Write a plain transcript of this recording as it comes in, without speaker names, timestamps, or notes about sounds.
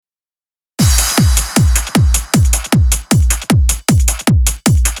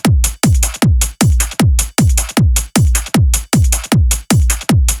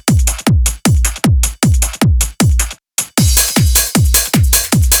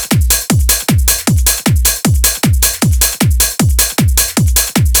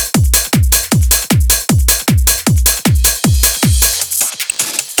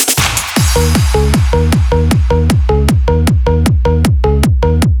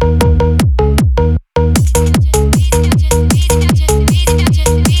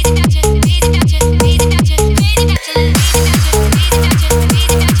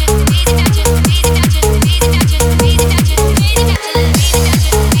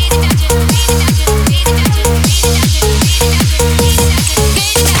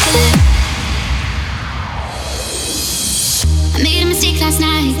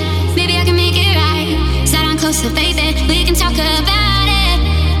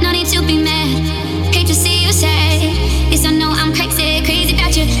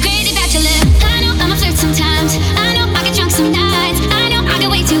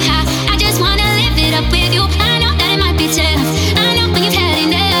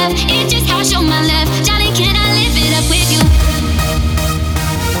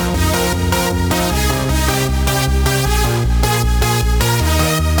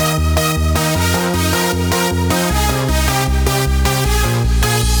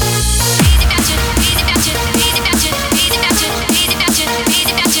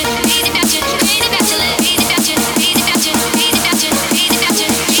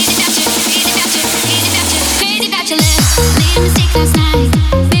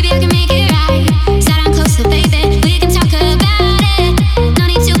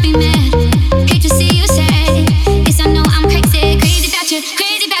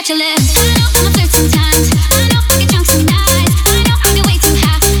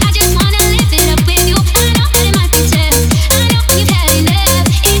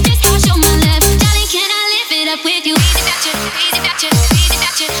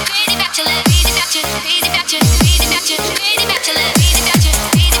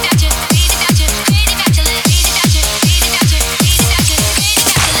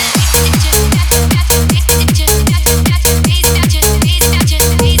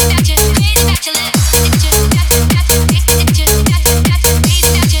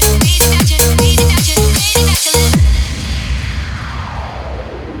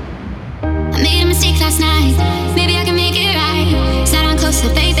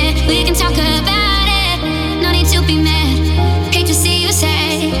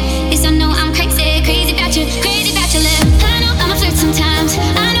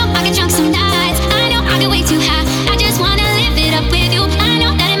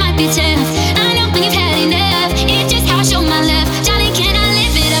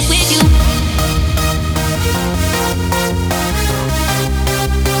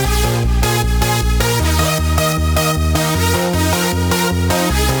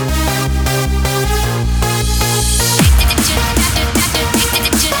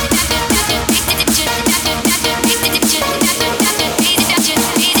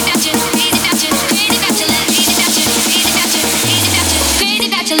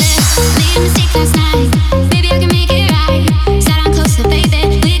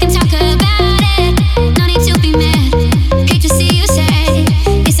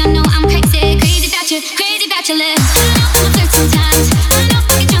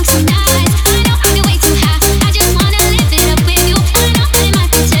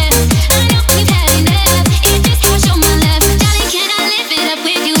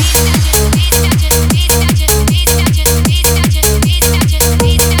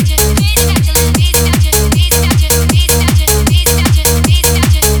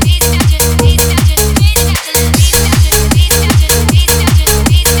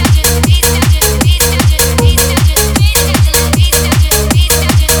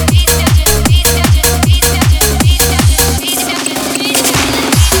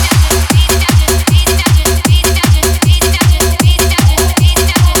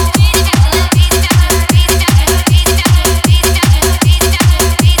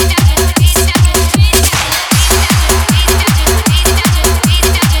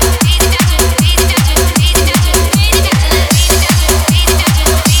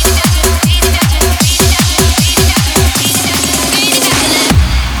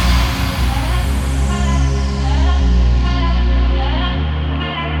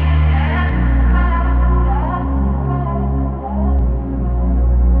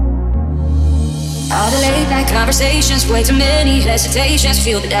night conversations, way too many hesitations.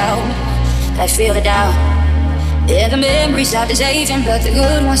 Feel the doubt, I feel the doubt. Yeah, the memories are deceiving, but the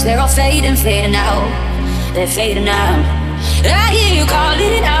good ones, they're all fading, fading out. They're fading out. I hear you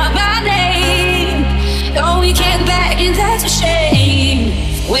calling out my name. Oh, we can't back and that's a shame.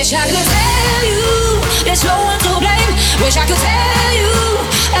 Wish I could tell you there's no one to blame. Wish I could tell you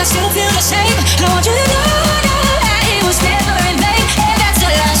I still feel the same. I want you to know that it was never in vain. And that's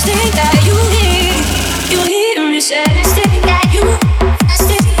the last thing that you hear. You hear me say, last thing that you, last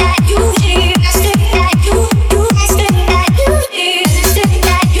thing that you hear, last thing that you, last thing that you hear, last thing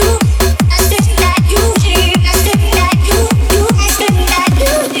that you, last thing that you hear, last thing that you, last thing that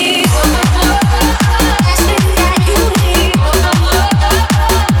you hear, last thing that you hear.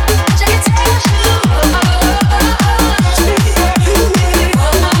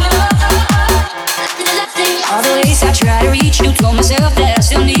 All the ways I try to reach you, told myself that I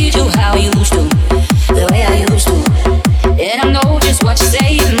still need you how I used to, the way I used to. And I know just what you're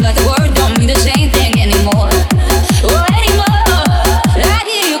saying, but the word don't mean the same thing anymore. Oh, anymore. I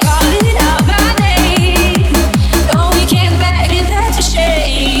hear you calling out my name. Oh, we can't back and that's a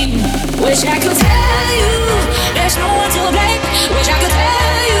shame. Wish I could tell you there's no one to blame. Wish I could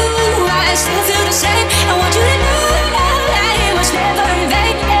tell you I still feel the same. I want you to know that it was never in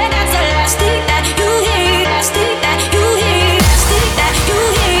vain. And that's the last thing that you hear. Last thing that you hear. Last thing that you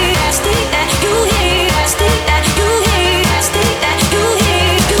hear. Last thing that you hear. Last thing that you hear. Last thing that you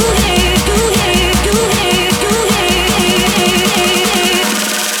hear. You hear. You hear. You hear. You hear.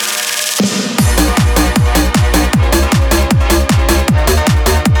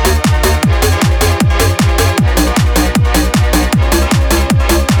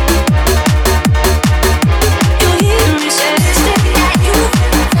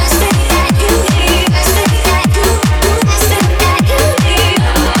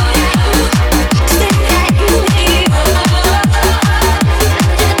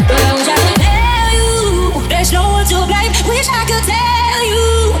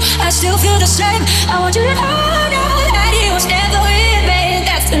 Still feel the same. I want you to know that it was never in vain.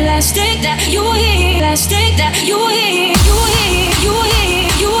 That's the last thing that you hear. Last thing that you hear. You hear. You hear.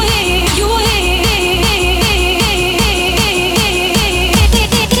 You hear. You hear.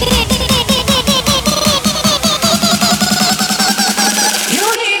 You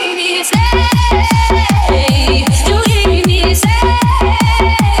hear me say. You hear me say.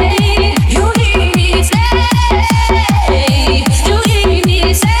 You hear me say. You hear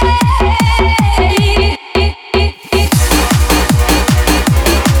me say.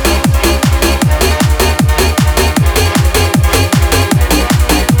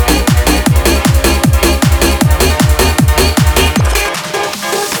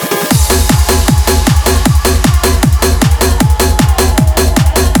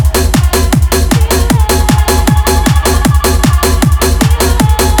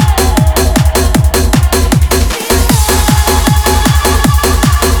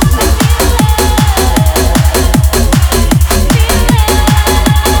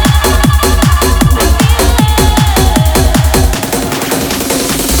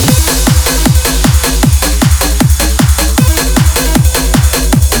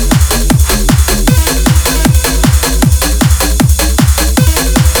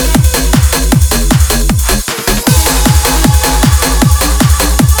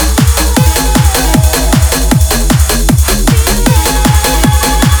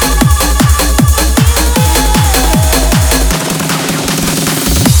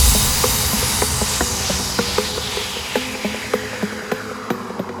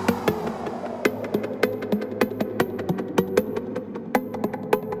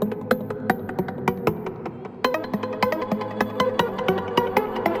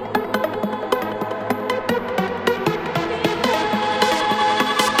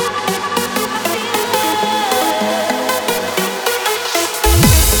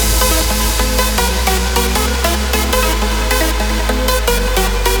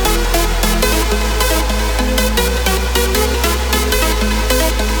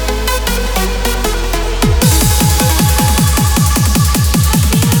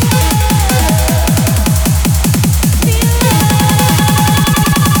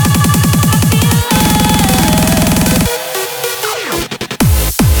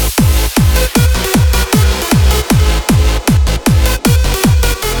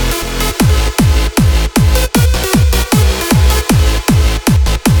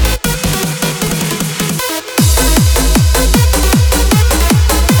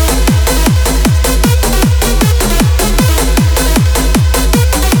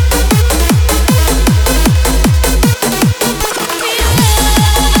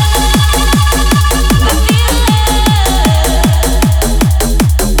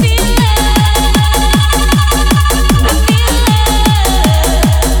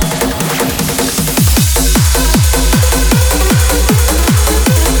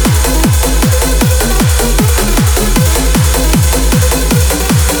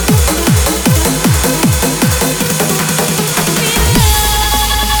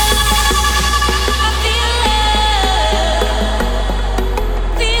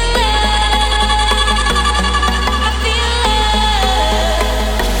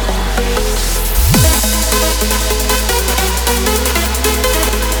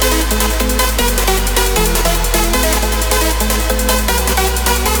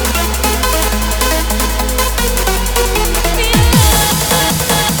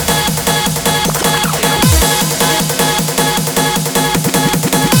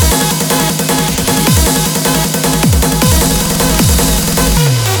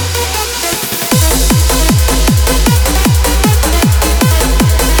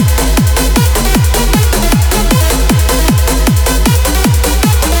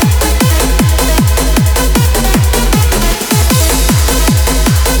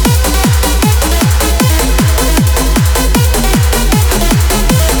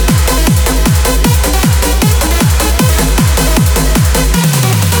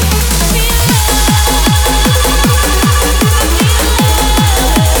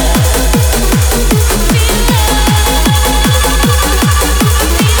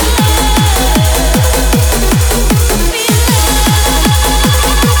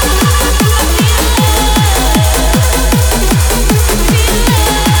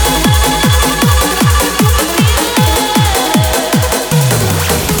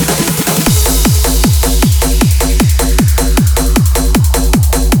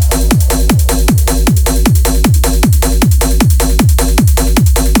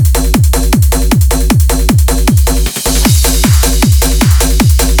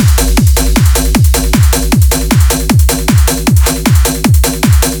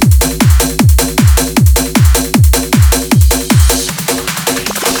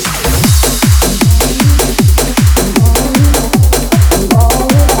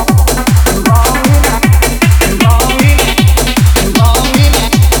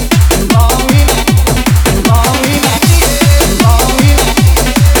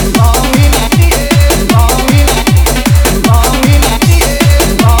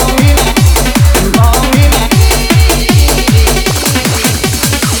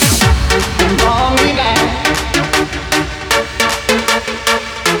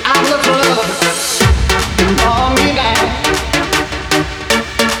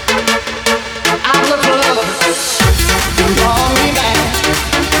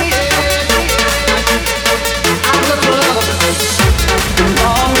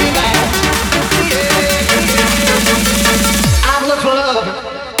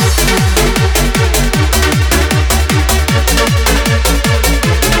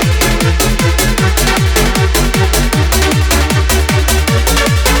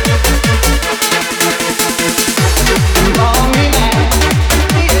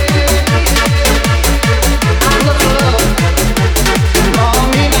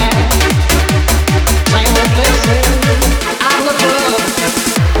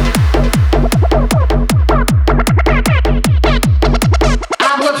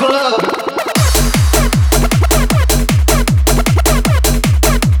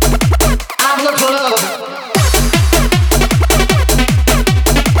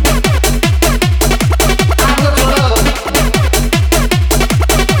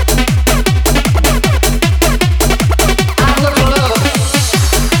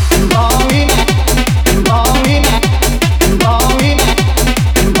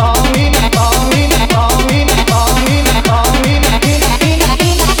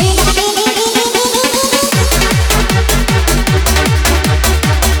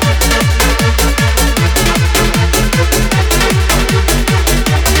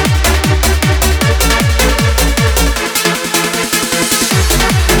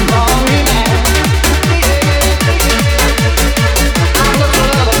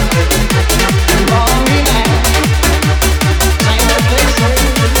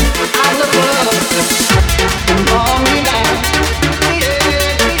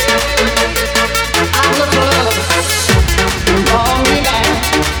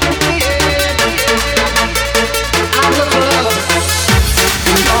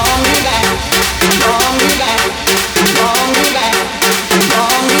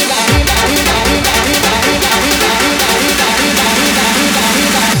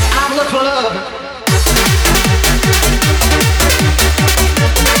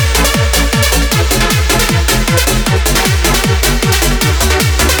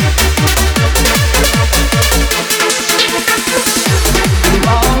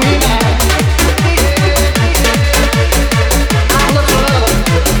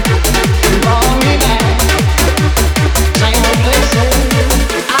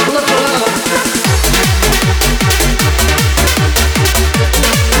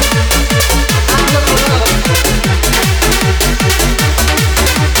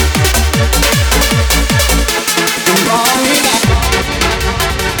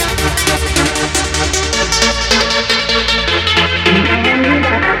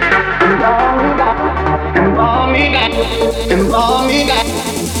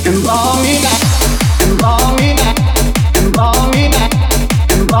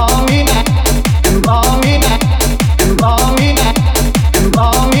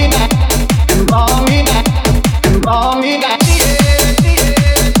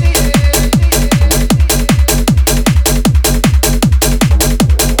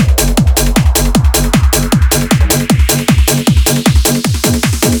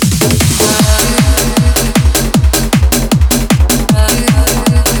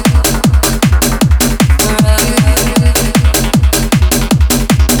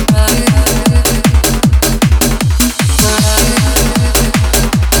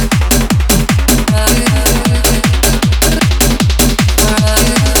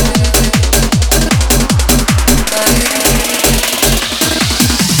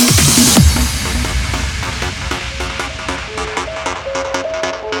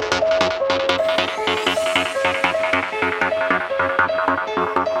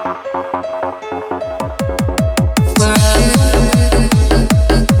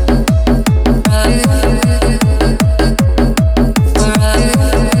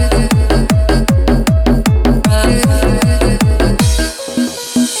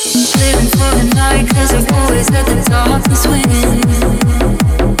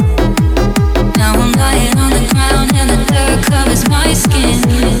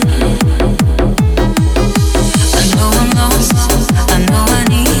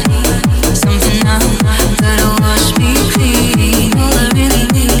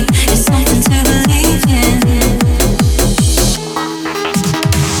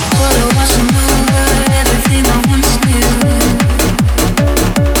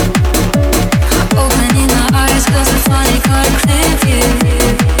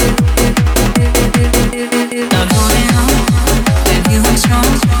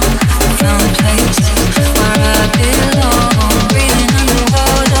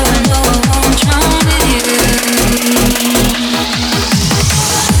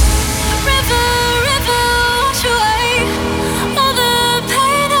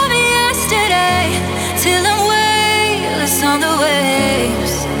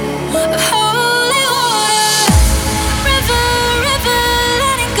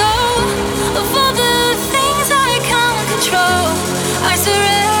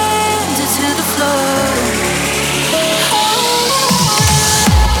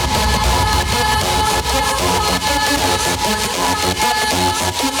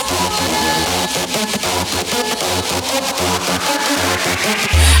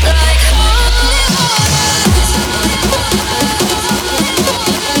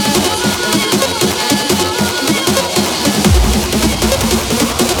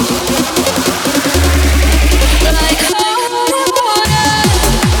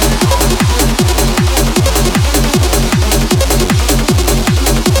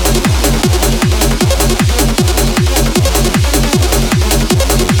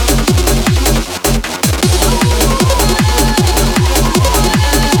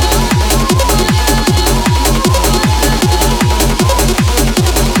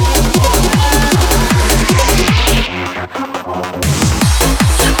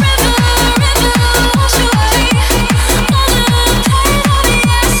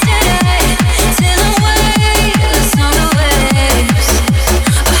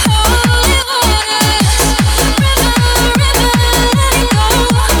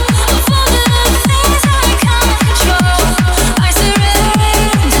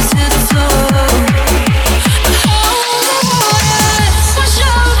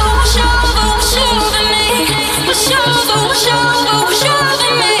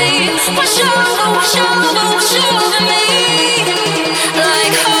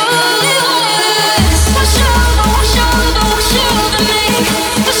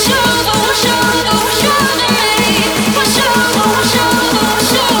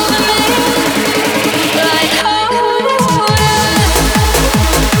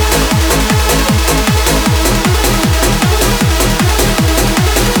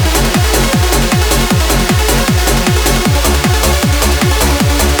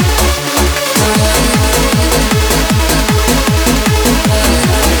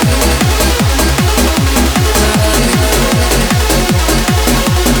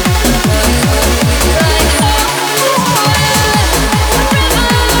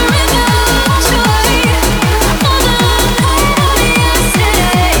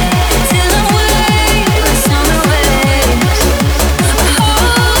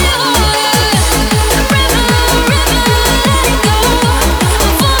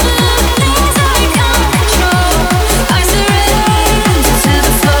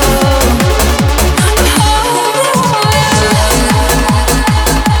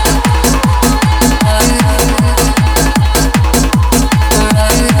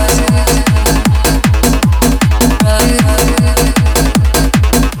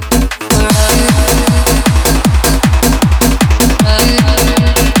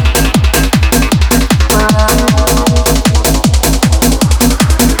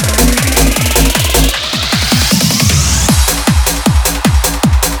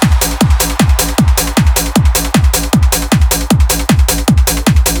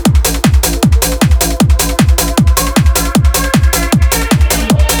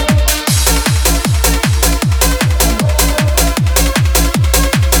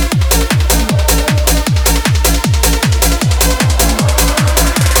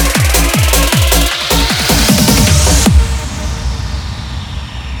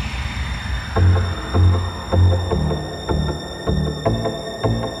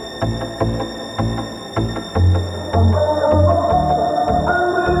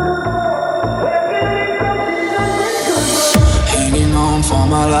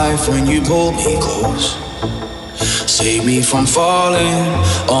 When you pull me close, save me from falling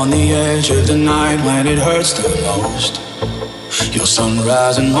on the edge of the night when it hurts the most. Your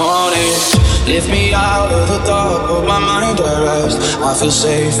sunrise and morning lift me out of the dark, put my mind at rest. I feel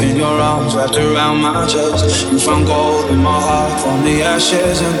safe in your arms wrapped around my chest. You found gold in my heart from the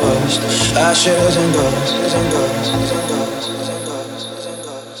ashes and dust, ashes and dust, and dust, and dust, and dust, and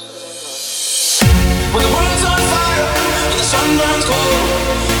dust. When the world's on fire and the sun burns cold,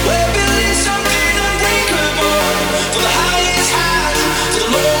 we're building something unbreakable. From the highest highs to the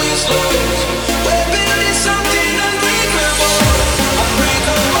lowest lows, we're building something unbreakable.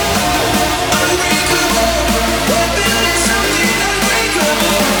 Unbreakable, unbreakable. We're building something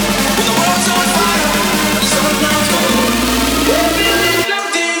unbreakable. When the world's on fire and the sun burns cold, we're building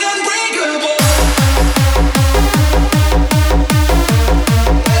something unbreakable.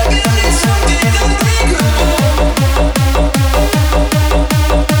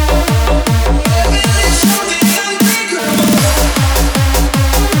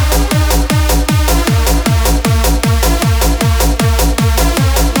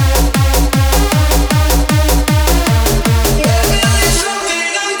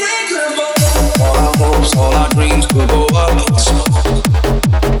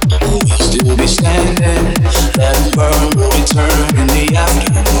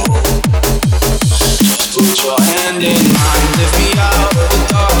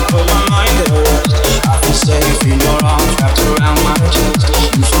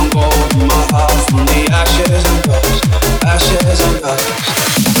 from gold, my heart from the ashes and dust, ashes and dust.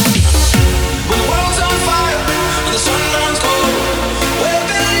 When the world's on fire, when the sun runs cold, we're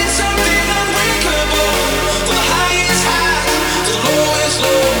building something unbreakable. From the highest highs to the lowest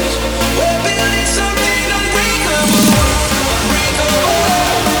lows, we're building something unbreakable, unbreakable,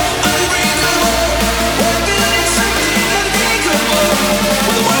 unbreakable. We're building something unbreakable.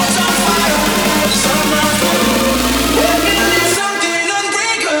 When the world's on fire, when the sun runs cold, we're building something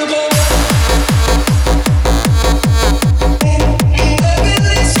unbreakable. Tonight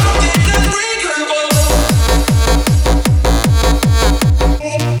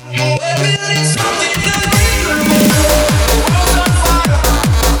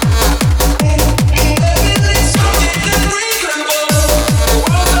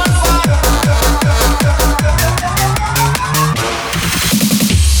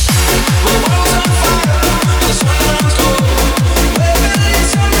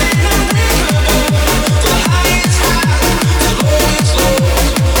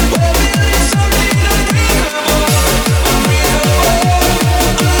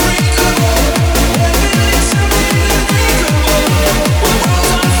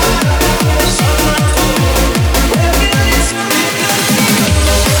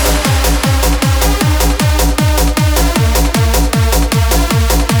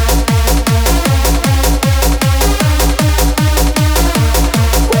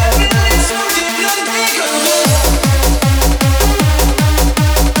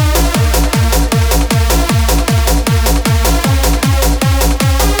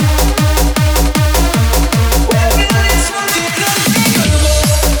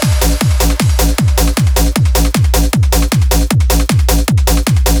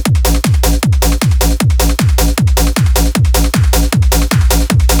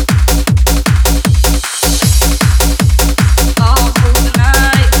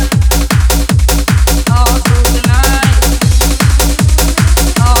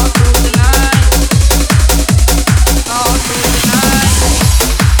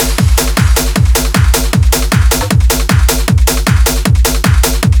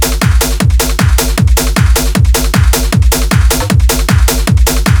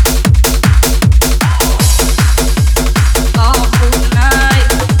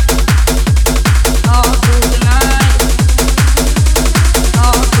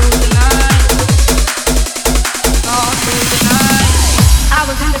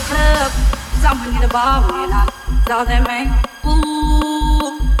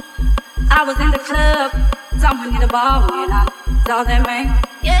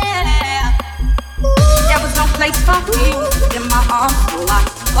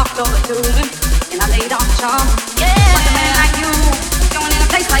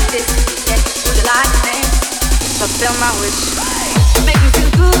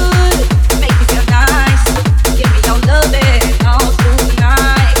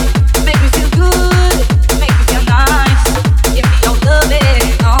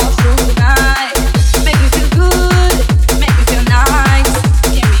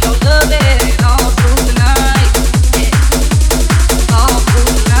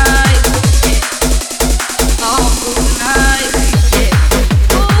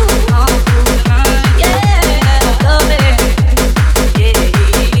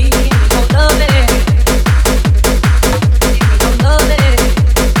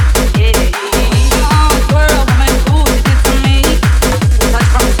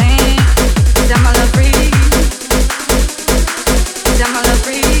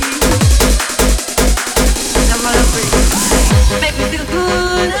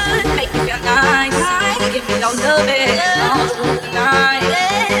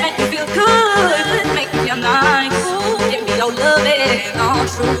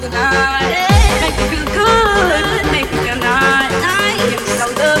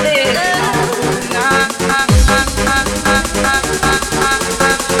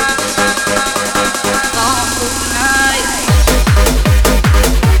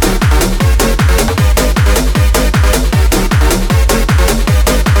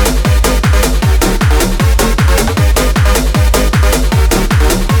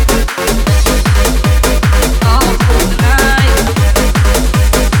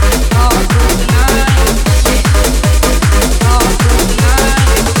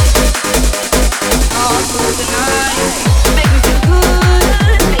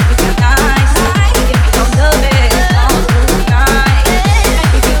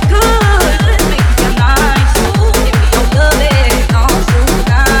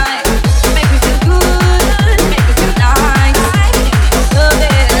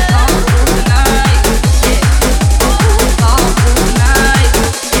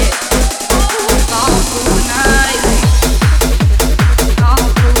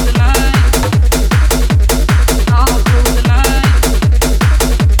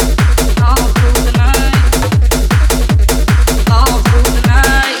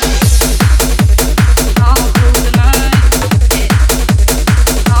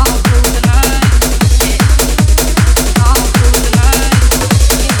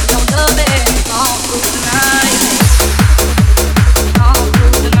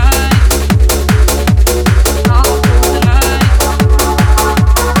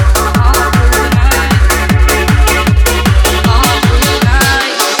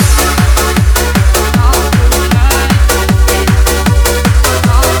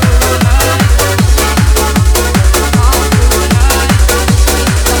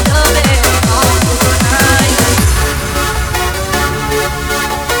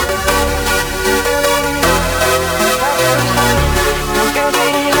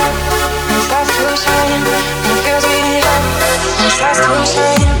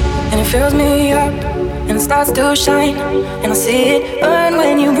fills me up and it starts to shine, and I see it burn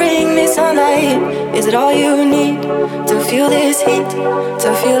when you bring me sunlight. Is it all you need to feel this heat, to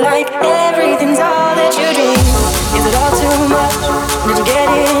feel like everything's all that you dream? Is it all too much? Did you get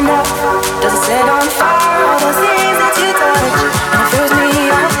enough? Does it set on fire all those things that you touch? And it fills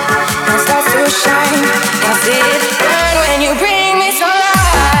me up and it starts to shine, and I see it burn when you bring me sunlight.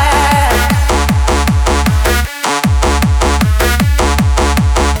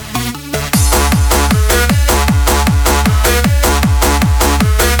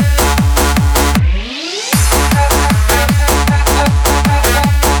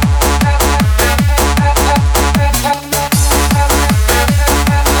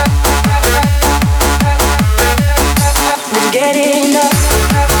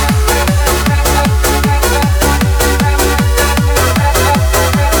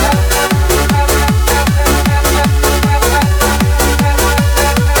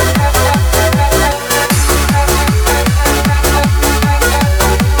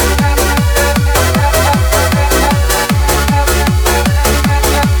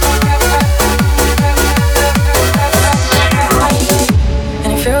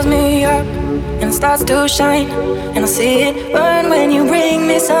 To shine, and I see it burn when you bring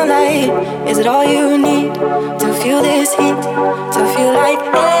me sunlight. Is it all you need to feel this heat, to feel like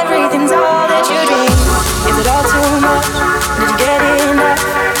everything's all that you dream? Is it all too much? Did you get enough?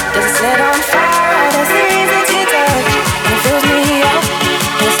 Does it set on fire all those things that you touch? And it fills me up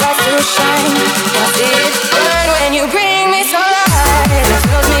and it starts to shine, and I see it burn when you bring me sunlight. And it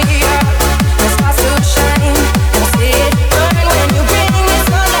fills me up and it starts to shine, and I see it burn when you bring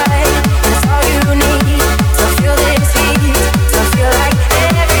me sunlight. And it's all you need.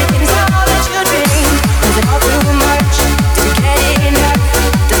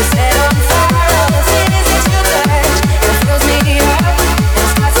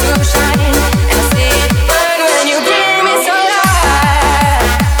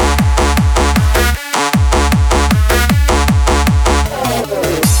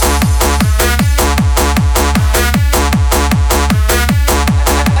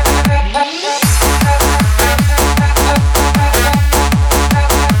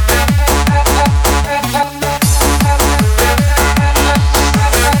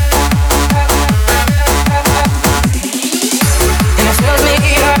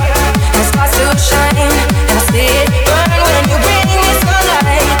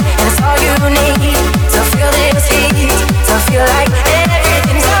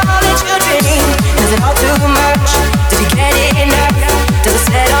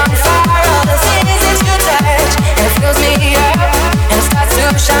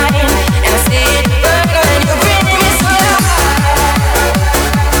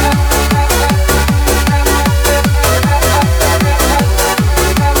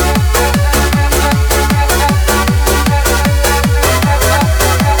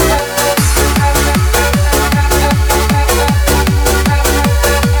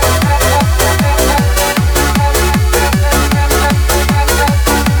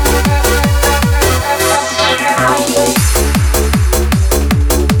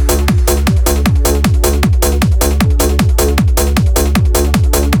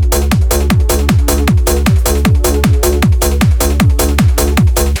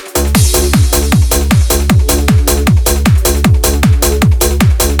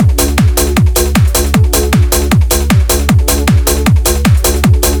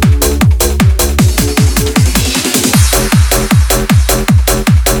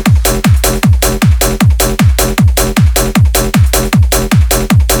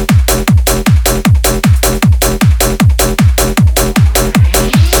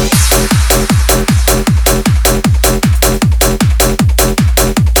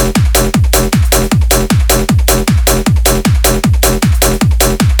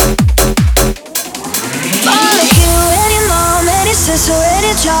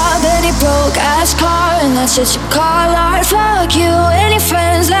 That's just your call art. Fuck you and your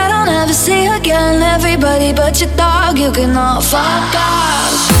friends that I'll never see again. Everybody but your dog, you can all fuck off.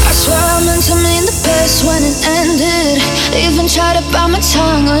 I swear I meant to mean the best when it ended. Even tried to bite my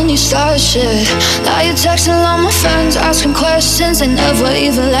tongue when you started shit. Now you're texting all my friends, asking questions. They never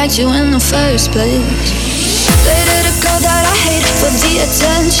even liked you in the first place. Dated a girl that I hate for the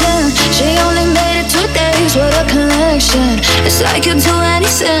attention. She only made it 2 days, what a connection. It's like you'd do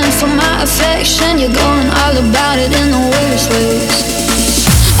anything for my affection. You're going all about it in the worst ways.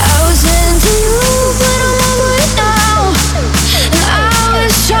 I was into you, but I'm over it now. And I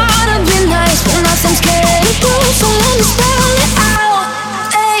was trying to be nice, but nothing's getting through. So let me spell it out.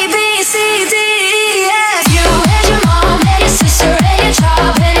 A, B, C, D, E, F. You and your mom and your sister and your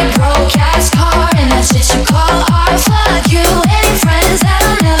job and it broke.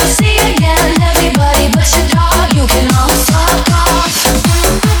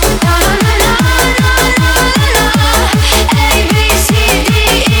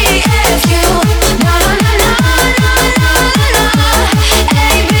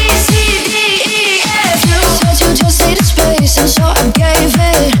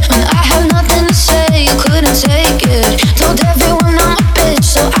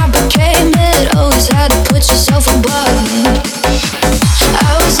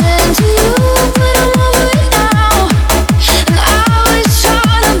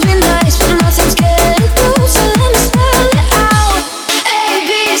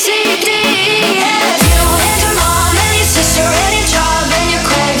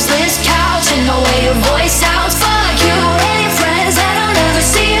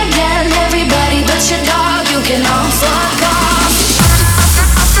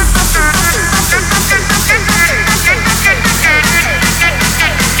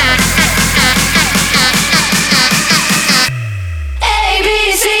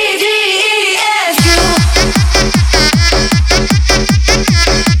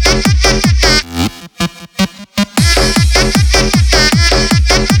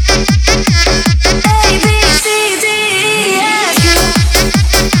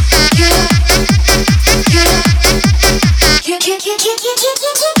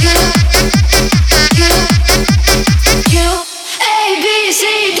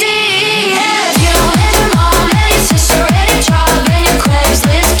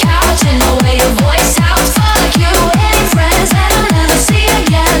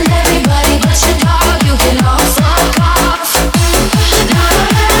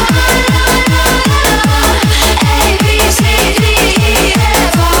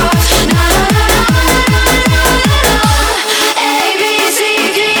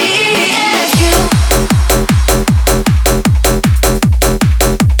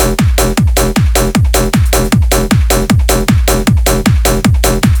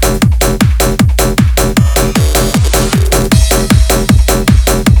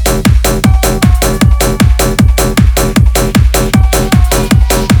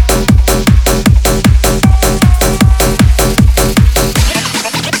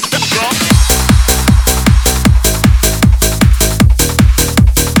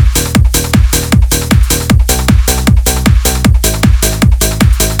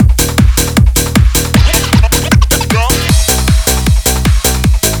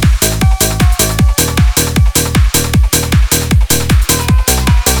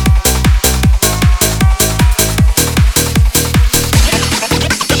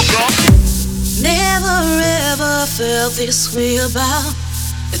 way about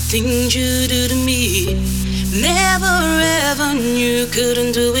the things you do to me. Never ever knew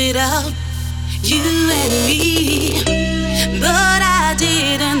couldn't do without you and me. But I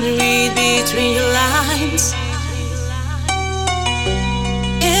didn't read between your lines,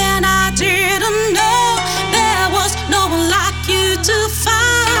 and I didn't know there was no one like you to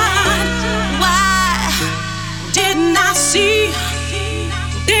find. Why didn't I see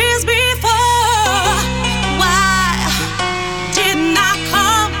this before? Why didn't I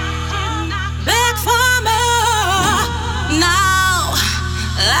come back for more? Now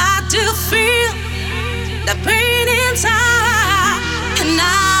I do feel the pain inside, and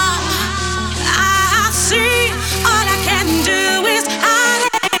now I see all I can do is hide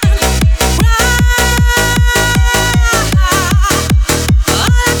and cry.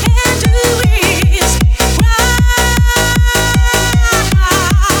 All I can do is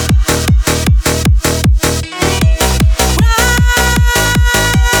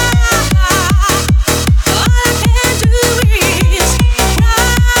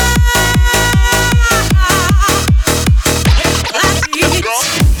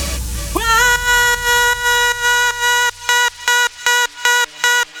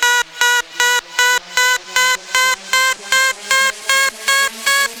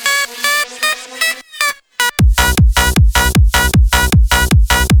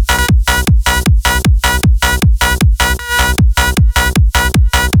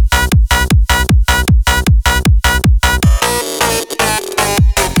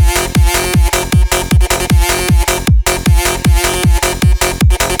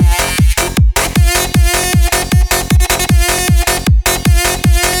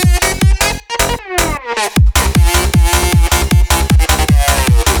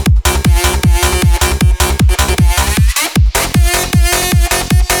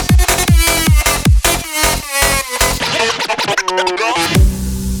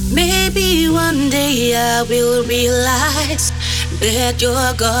that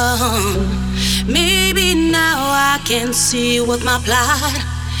you're gone. Maybe now I can see what my plight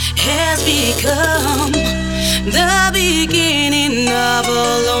has become. The beginning of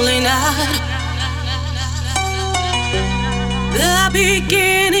a lonely night, the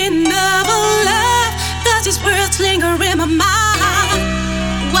beginning of a love that is worth lingering in my mind.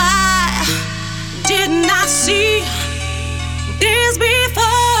 Why didn't I see this before?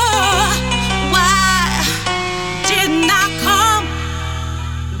 Why didn't I come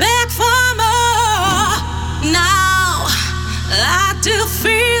back for more? Now I do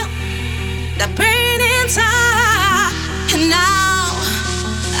feel the pain inside, and now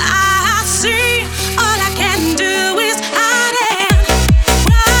I see all I can do is hide and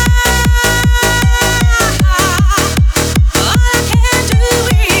cry. All I can do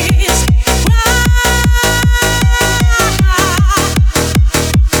is cry.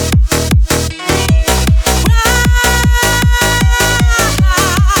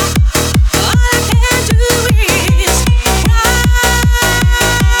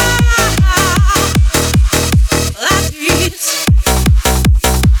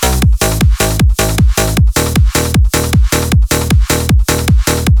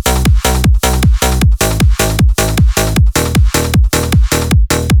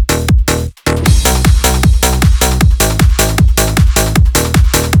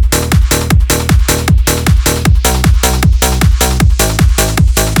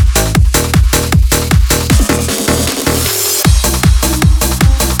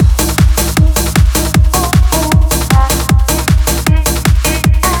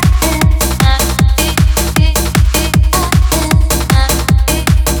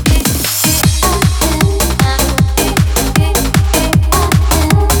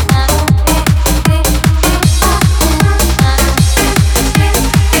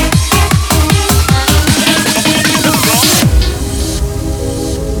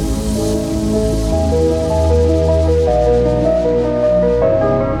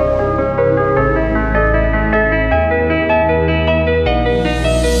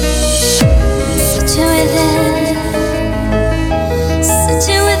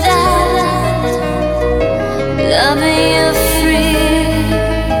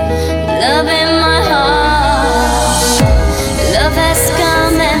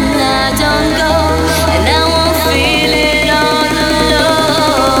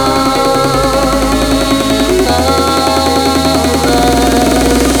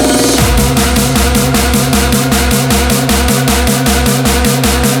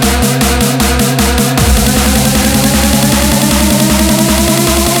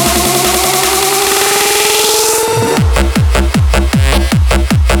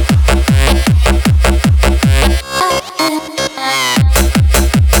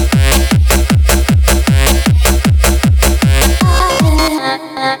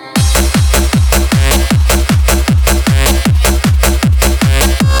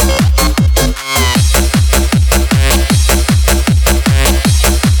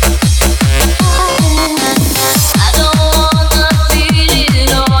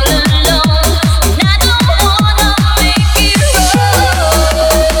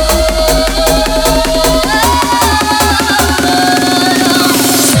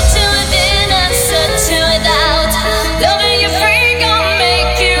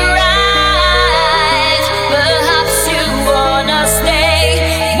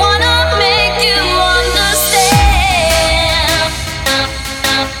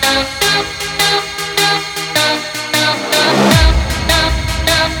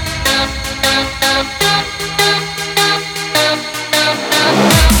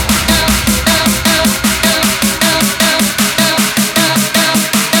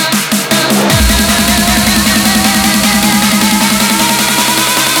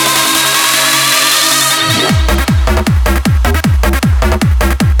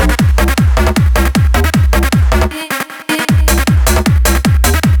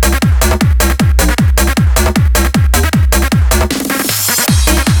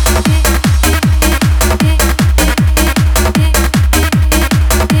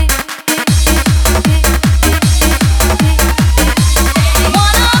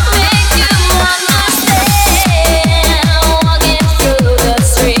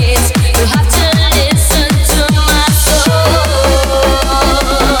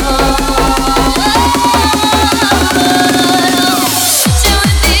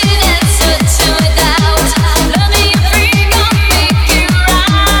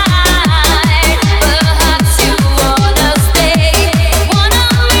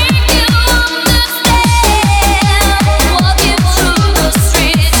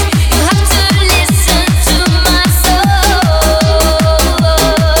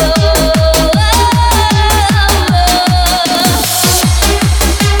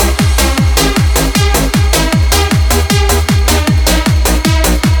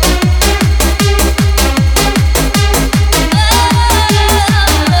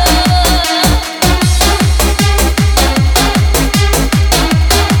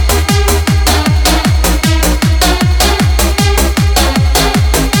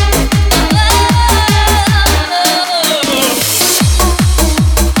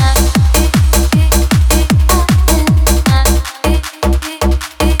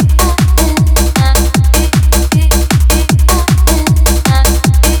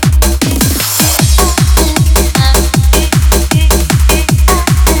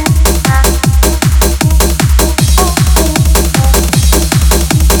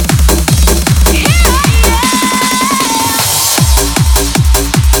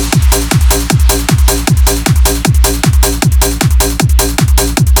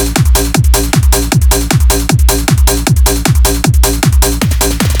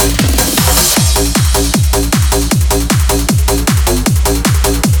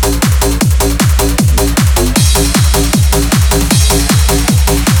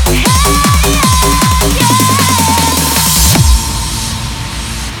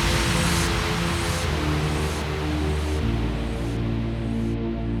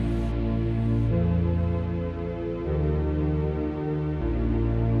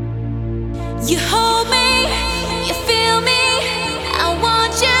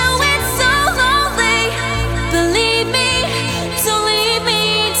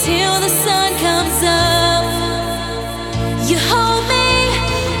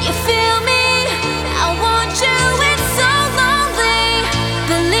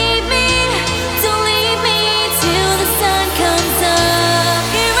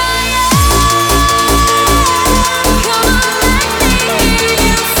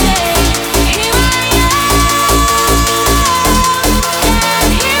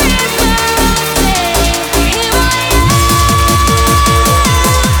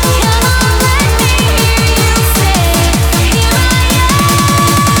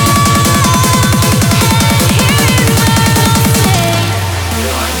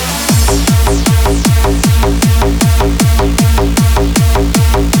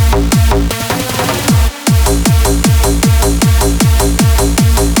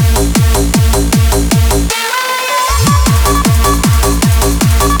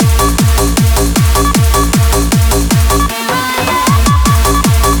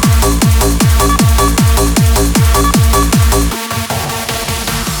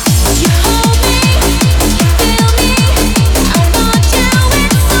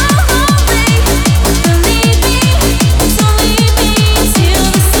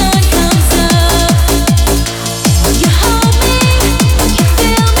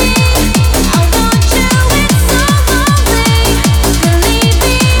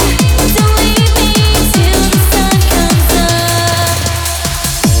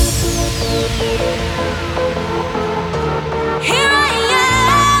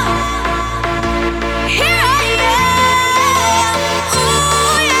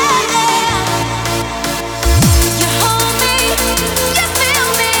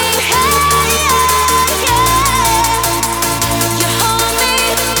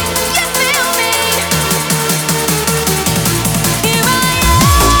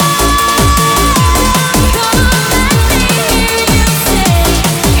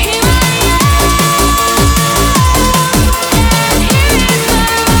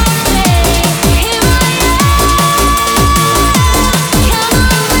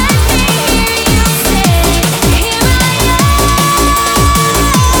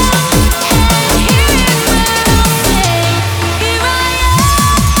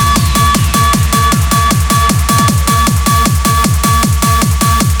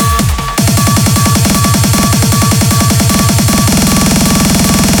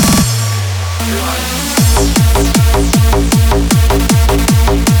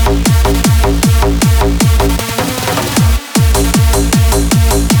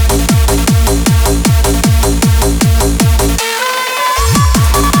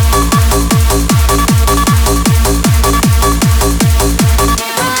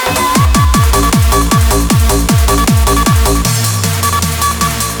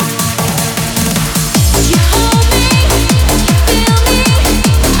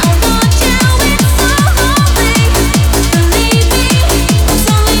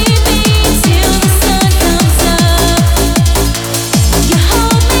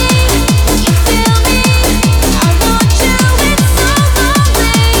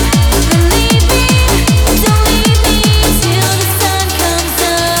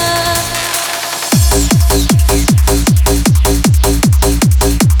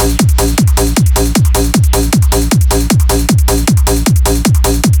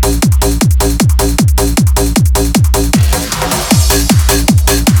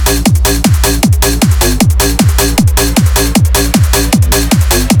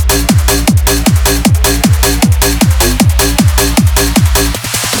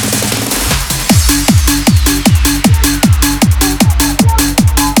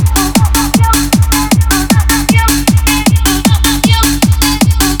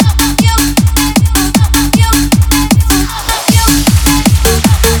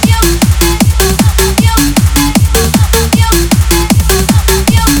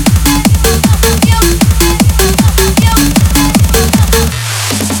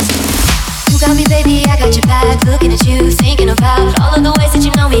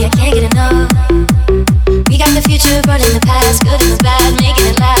 me, I can't get enough. We got the future, but in the past, good and the bad, making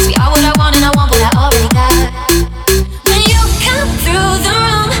it last. We are what I want and I want what I already got. When you come through the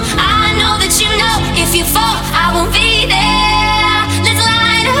room, I know that you know if you fall, I won't be there. Let's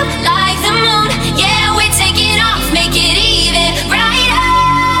light up like the moon. Yeah, we take it off, make it even brighter.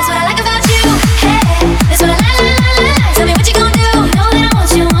 That's what I like about you. Hey, that's what I like. Tell me what you gon' do. You know that I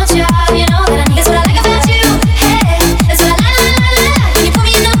want you, you know that I need. That's what I like about you. Hey, that's what I like. When you put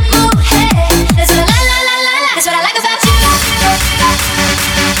me in the mood. Hey, that's what I like. That's what I like about you.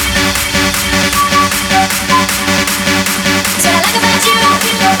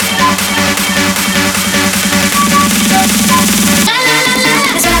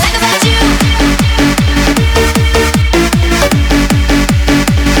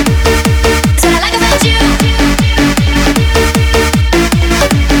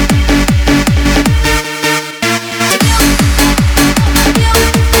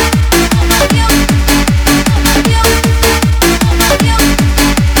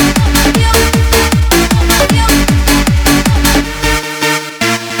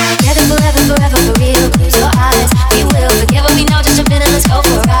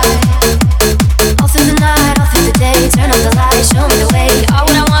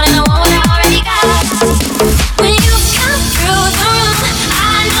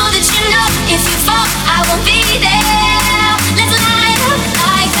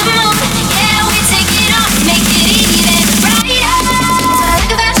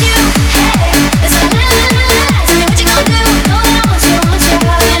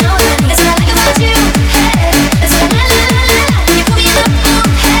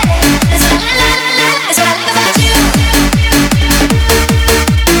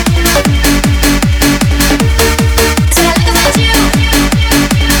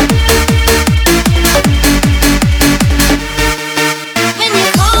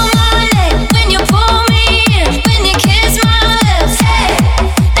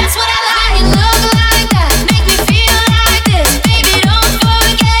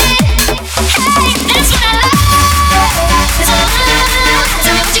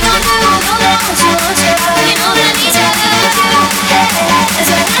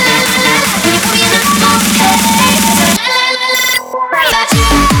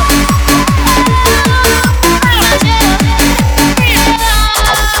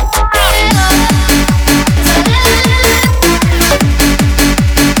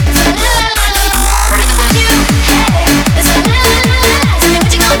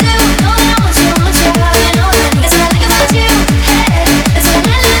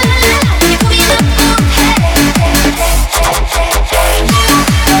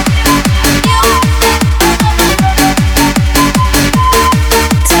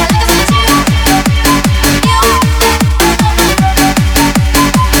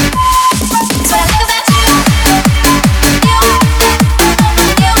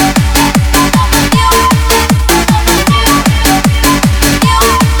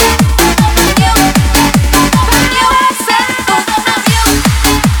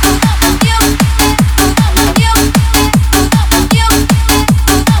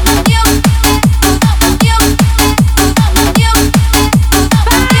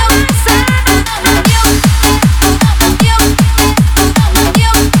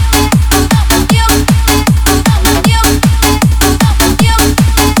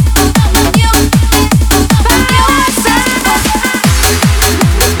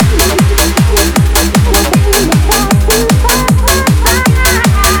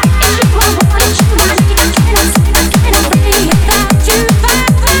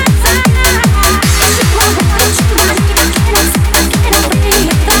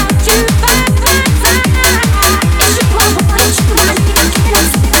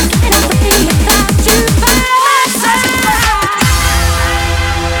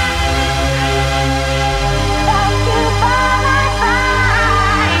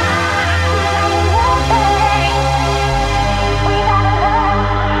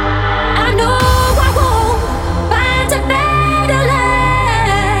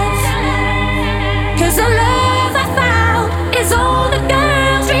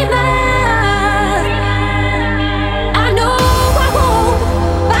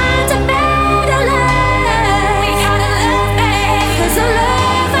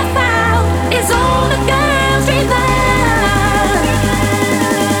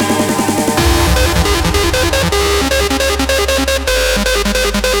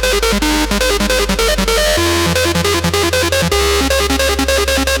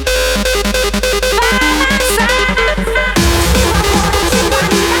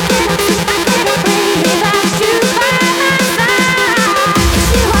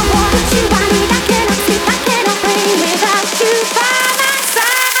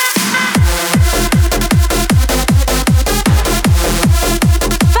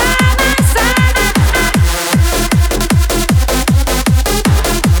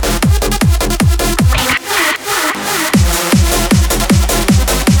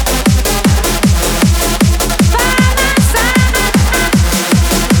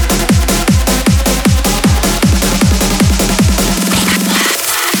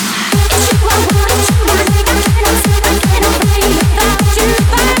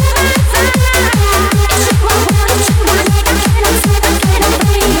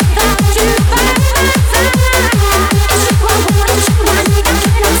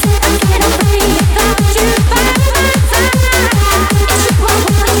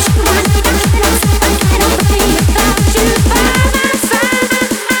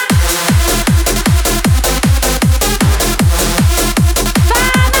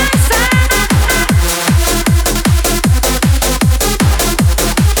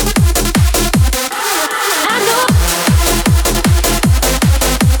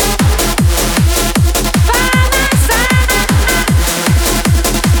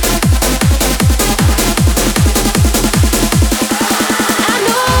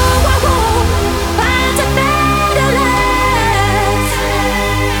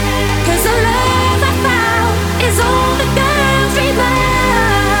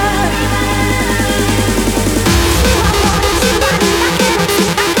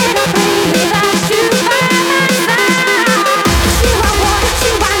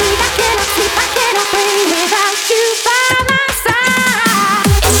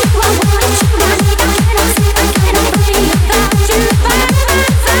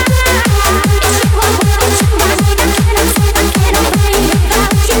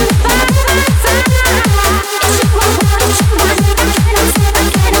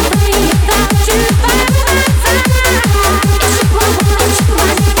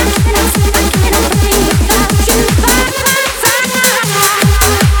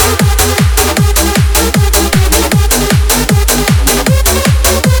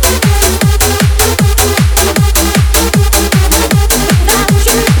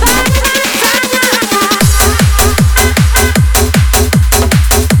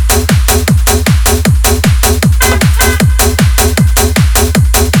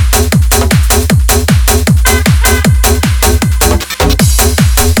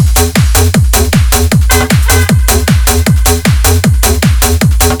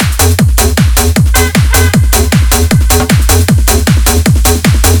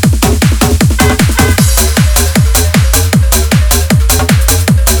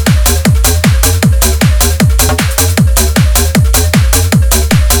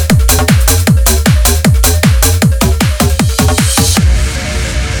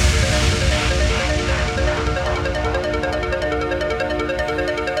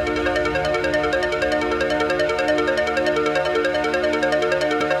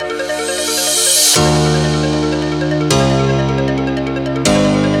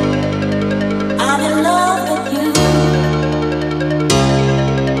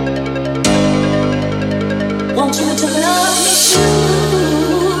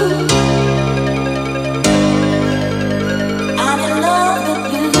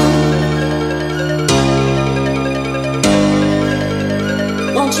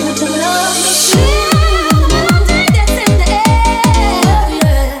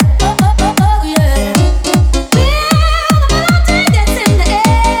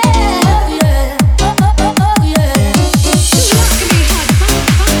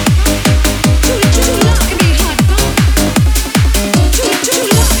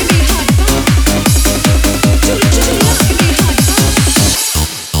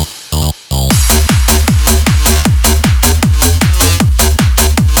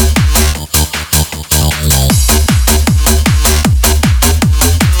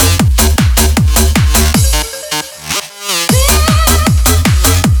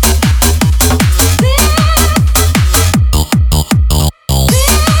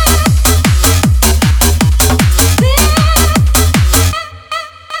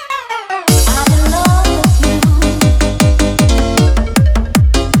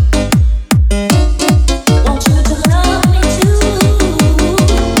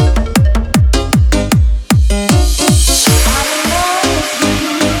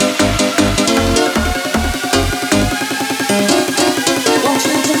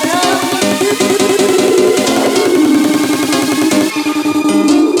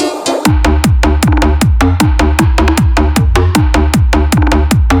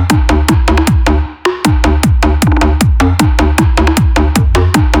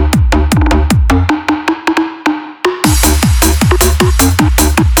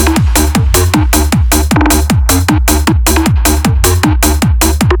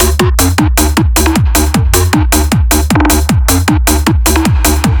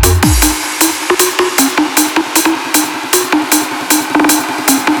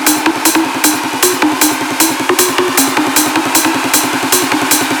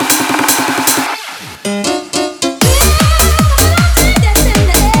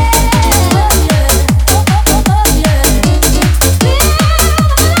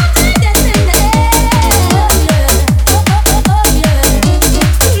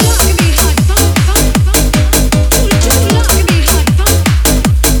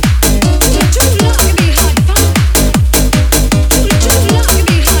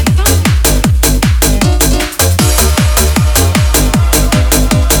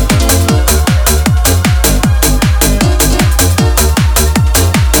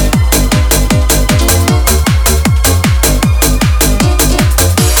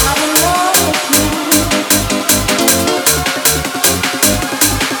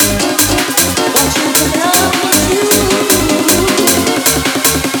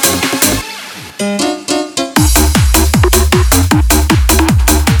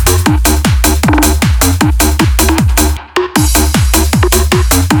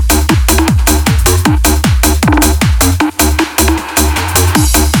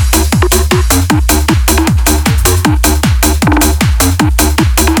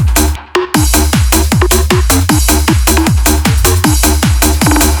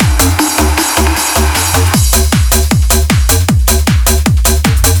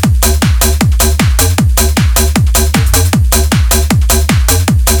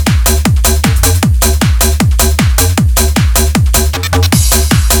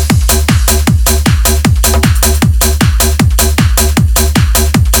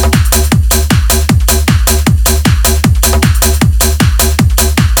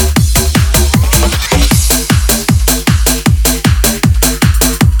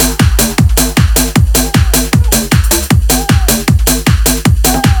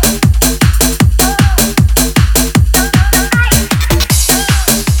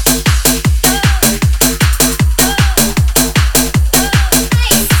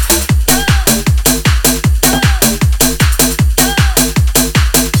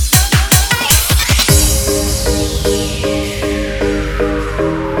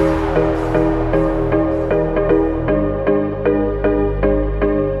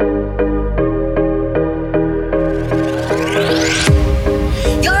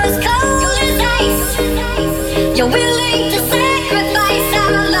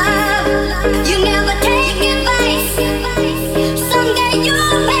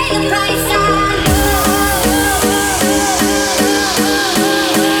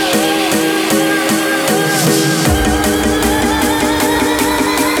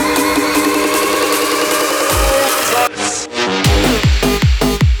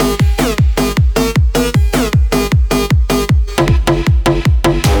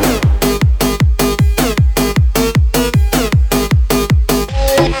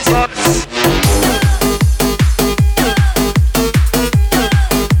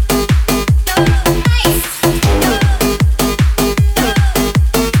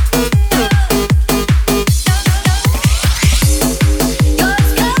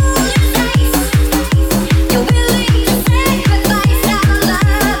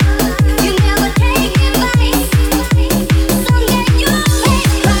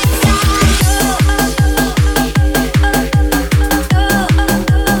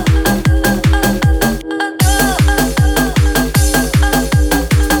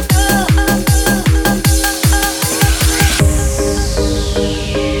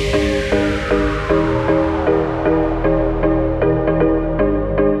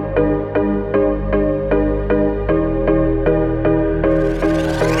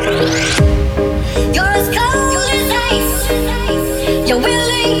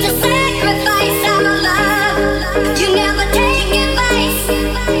 believe the